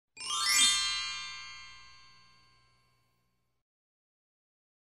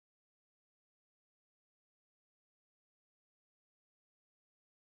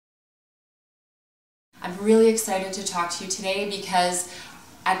I'm really excited to talk to you today because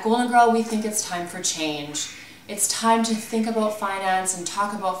at Golden Girl we think it's time for change. It's time to think about finance and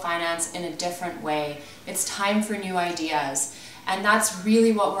talk about finance in a different way. It's time for new ideas. And that's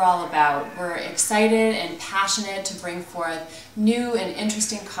really what we're all about. We're excited and passionate to bring forth new and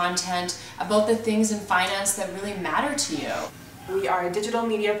interesting content about the things in finance that really matter to you. We are a digital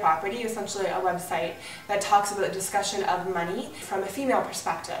media property, essentially a website that talks about the discussion of money from a female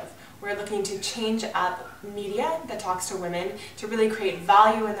perspective. We're looking to change up media that talks to women to really create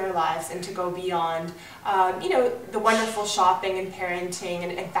value in their lives and to go beyond, the wonderful shopping and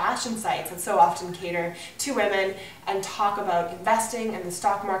parenting and fashion sites that so often cater to women and talk about investing in the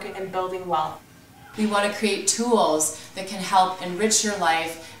stock market and building wealth. We want to create tools that can help enrich your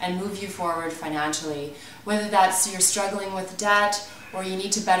life and move you forward financially. Whether that's you're struggling with debt, or you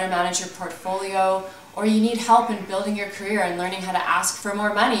need to better manage your portfolio, or you need help in building your career and learning how to ask for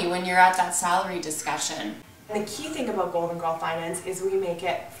more money when you're at that salary discussion. And the key thing about Golden Girl Finance is we make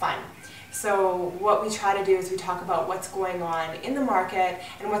it fun. So what we try to do is we talk about what's going on in the market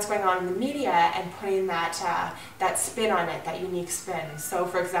and what's going on in the media and putting that spin on it, that unique spin. So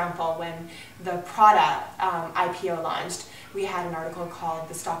for example, when the Prada IPO launched, we had an article called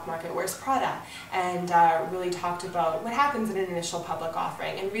 "The Stock Market Wears Prada" and really talked about what happens in an initial public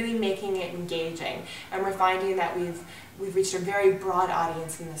offering and really making it engaging. And we're finding that we've reached a very broad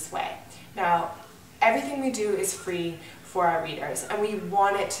audience in this way. Now, everything we do is free for our readers, and we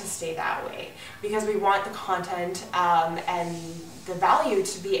want it to stay that way because we want the content and the value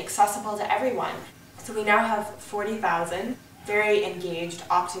to be accessible to everyone. So we now have 40,000 very engaged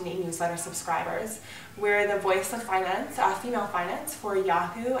opt-in e-newsletter subscribers. We're the voice of finance, female finance, for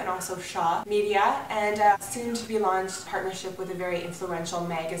Yahoo and also Shaw Media, and soon to be launched partnership with a very influential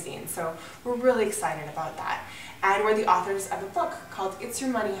magazine. So we're really excited about that. And we're the authors of a book called It's Your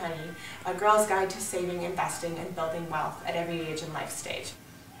Money, Honey, A Girl's Guide to Saving, Investing, and Building Wealth at Every Age and Life Stage.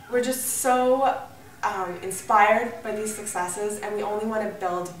 We're just so inspired by these successes, and we only want to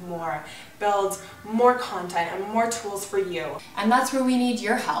build more content and more tools for you. And that's where we need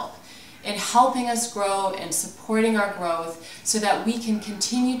your help in helping us grow and supporting our growth so that we can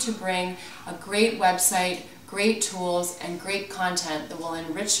continue to bring a great website, great tools, and great content that will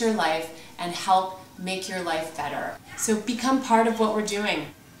enrich your life and help make your life better. So become part of what we're doing.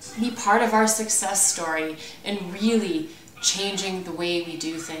 Be part of our success story in really changing the way we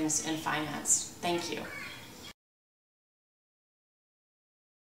do things in finance. Thank you.